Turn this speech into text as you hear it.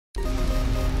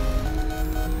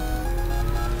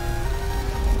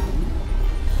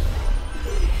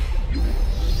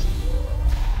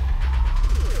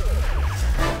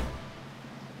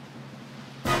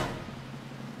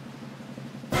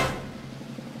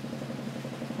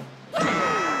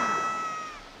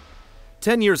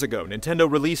Ten years ago, Nintendo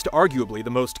released arguably the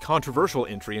most controversial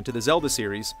entry into the Zelda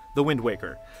series, the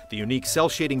Windwalker. The unique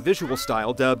cel-shading visual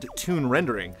style, dubbed toon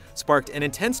rendering, sparked an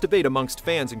intense debate amongst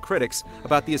fans and critics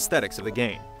about the aesthetics of the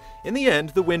game. In the end,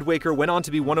 the Windwalker went on to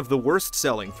be one of the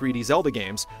worst-selling 3D Zelda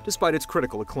games, despite its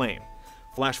critical acclaim.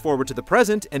 Flash forward to the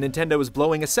present, and Nintendo is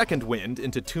blowing a second wind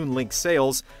into Toon Link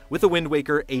sales with the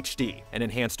Windwalker HD, an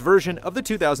enhanced version of the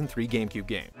 2003 GameCube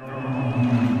game.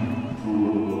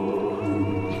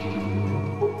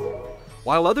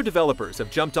 While other developers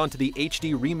have jumped onto the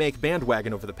HD remake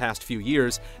bandwagon over the past few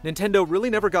years, Nintendo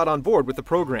really never got on board with the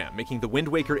program, making the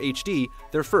Windwalker HD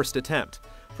their first attempt.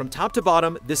 From top to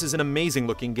bottom, this is an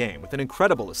amazing-looking game with an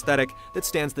incredible aesthetic that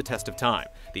stands the test of time.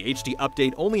 The HD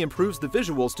update only improves the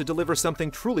visuals to deliver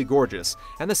something truly gorgeous,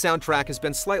 and the soundtrack has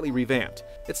been slightly revamped.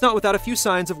 It's not without a few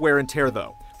signs of wear and tear,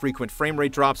 though. Frequent frame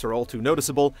rate drops are all too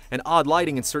noticeable, and odd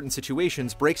lighting in certain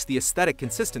situations breaks the aesthetic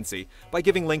consistency by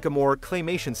giving Link a more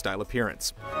claymation-style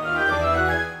appearance.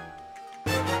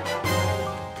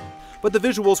 But the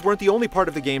visuals weren't the only part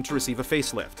of the game to receive a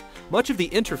facelift. Much of the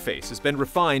interface has been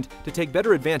refined to take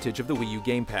better advantage of the Wii U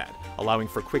gamepad, allowing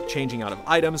for quick changing out of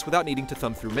items without needing to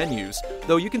thumb through menus,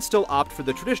 though you can still opt for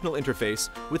the traditional interface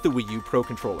with the Wii U Pro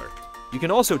Controller. You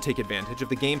can also take advantage of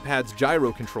the gamepad's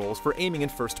gyro controls for aiming in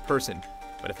first person.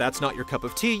 But if that's not your cup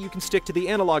of tea, you can stick to the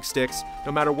analog sticks,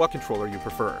 no matter what controller you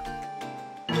prefer.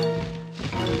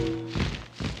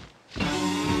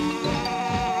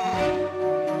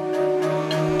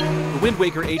 The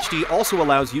Windwalker HD also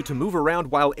allows you to move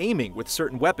around while aiming with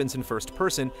certain weapons in first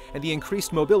person, and the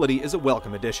increased mobility is a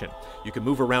welcome addition. You can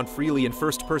move around freely in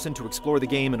first person to explore the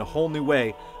game in a whole new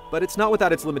way, but it's not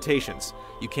without its limitations.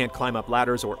 You can't climb up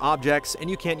ladders or objects, and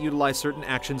you can't utilize certain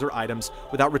actions or items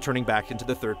without returning back into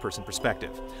the third-person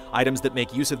perspective. Items that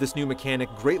make use of this new mechanic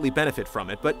greatly benefit from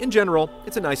it, but in general,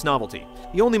 it's a nice novelty.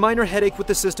 The only minor headache with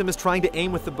the system is trying to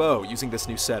aim with the bow using this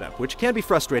new setup, which can be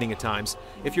frustrating at times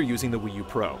if you're using the Wii U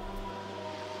Pro.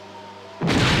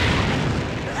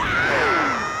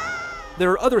 There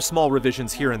are other small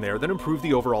revisions here and there that improve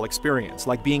the overall experience,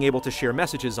 like being able to share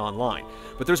messages online.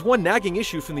 But there's one nagging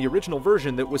issue from the original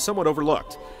version that was somewhat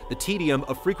overlooked: the tedium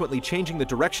of frequently changing the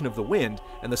direction of the wind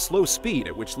and the slow speed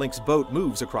at which Link's boat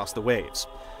moves across the waves.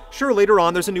 Sure, later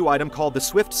on there's a new item called the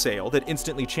Swift Sail that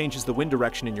instantly changes the wind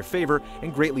direction in your favor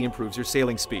and greatly improves your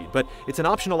sailing speed, but it's an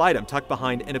optional item tucked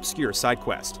behind an obscure side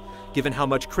quest. Given how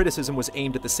much criticism was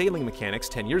aimed at the sailing mechanics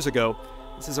 10 years ago,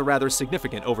 this is a rather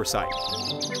significant oversight.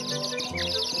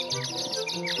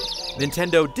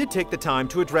 Nintendo did take the time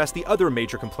to address the other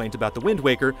major complaint about the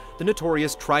Windwalker, the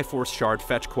notorious Triforce Shard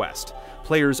fetch quest.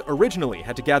 Players originally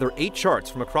had to gather 8 shards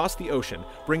from across the ocean,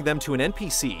 bring them to an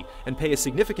NPC, and pay a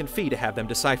significant fee to have them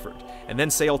deciphered, and then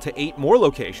sail to 8 more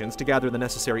locations to gather the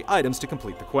necessary items to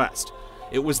complete the quest.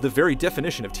 It was the very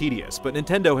definition of tedious, but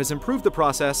Nintendo has improved the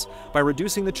process by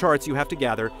reducing the charts you have to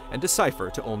gather and decipher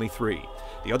to only 3.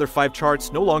 The other 5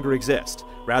 charts no longer exist.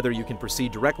 Rather, you can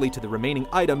proceed directly to the remaining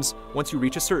items once you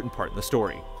reach a certain part in the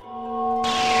story.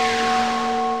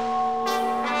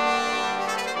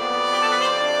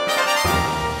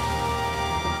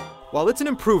 While it's an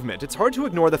improvement, it's hard to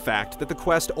ignore the fact that the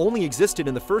quest only existed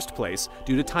in the first place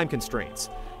due to time constraints.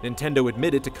 Nintendo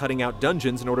admitted to cutting out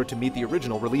dungeons in order to meet the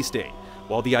original release date.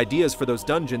 While the ideas for those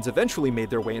dungeons eventually made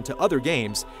their way into other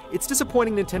games, it's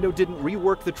disappointing Nintendo didn't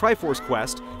rework the Triforce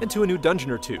quest into a new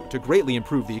dungeon or two to greatly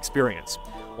improve the experience.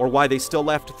 Or why they still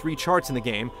left 3 charts in the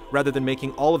game rather than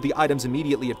making all of the items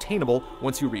immediately obtainable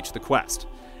once you reach the quest.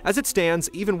 As it stands,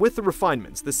 even with the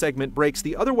refinements, this segment breaks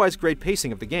the otherwise great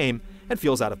pacing of the game and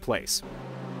feels out of place.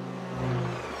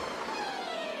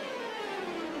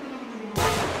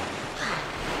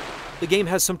 The game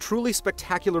has some truly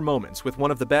spectacular moments with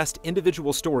one of the best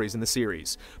individual stories in the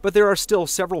series, but there are still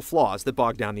several flaws that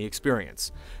bog down the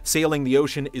experience. Sailing the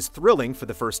ocean is thrilling for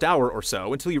the first hour or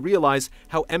so until you realize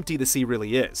how empty the sea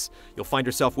really is. You'll find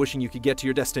yourself wishing you could get to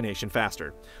your destination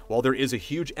faster. While there is a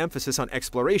huge emphasis on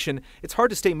exploration, it's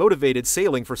hard to stay motivated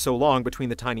sailing for so long between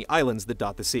the tiny islands that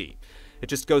dot the sea. It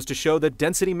just goes to show that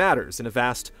density matters in a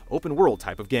vast, open-world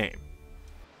type of game.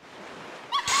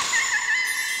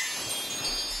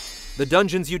 The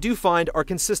dungeons you do find are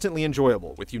consistently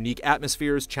enjoyable, with unique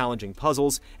atmospheres, challenging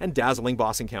puzzles, and dazzling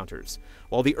boss encounters.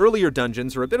 While the earlier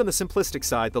dungeons are a bit on the simplistic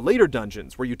side, the later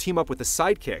dungeons, where you team up with a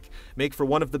sidekick, make for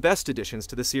one of the best additions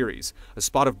to the series, a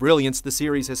spot of brilliance the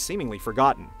series has seemingly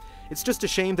forgotten. It's just a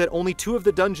shame that only 2 of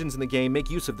the dungeons in the game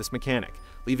make use of this mechanic,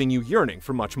 leaving you yearning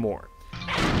for much more.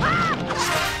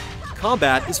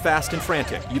 Combat is fast and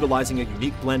frantic, utilizing a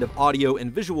unique blend of audio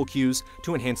and visual cues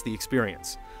to enhance the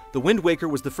experience. The Wind Waker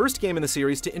was the first game in the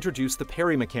series to introduce the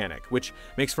parry mechanic, which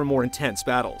makes for more intense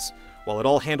battles. While it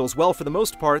all handles well for the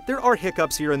most part, there are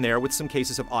hiccups here and there with some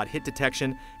cases of odd hit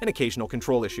detection and occasional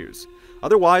control issues.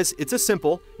 Otherwise, it's a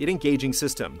simple, yet engaging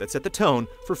system that set the tone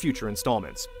for future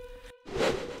installments.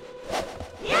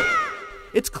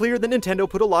 It's clear that Nintendo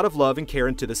put a lot of love and care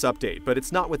into this update, but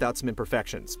it's not without some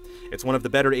imperfections. It's one of the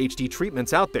better HD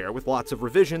treatments out there, with lots of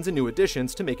revisions and new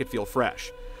additions to make it feel fresh.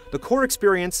 The core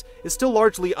experience is still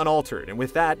largely unaltered, and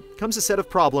with that comes a set of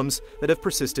problems that have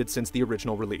persisted since the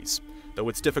original release. Though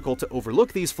it's difficult to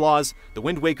overlook these flaws, the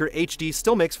Wind Waker HD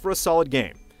still makes for a solid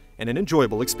game and an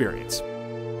enjoyable experience.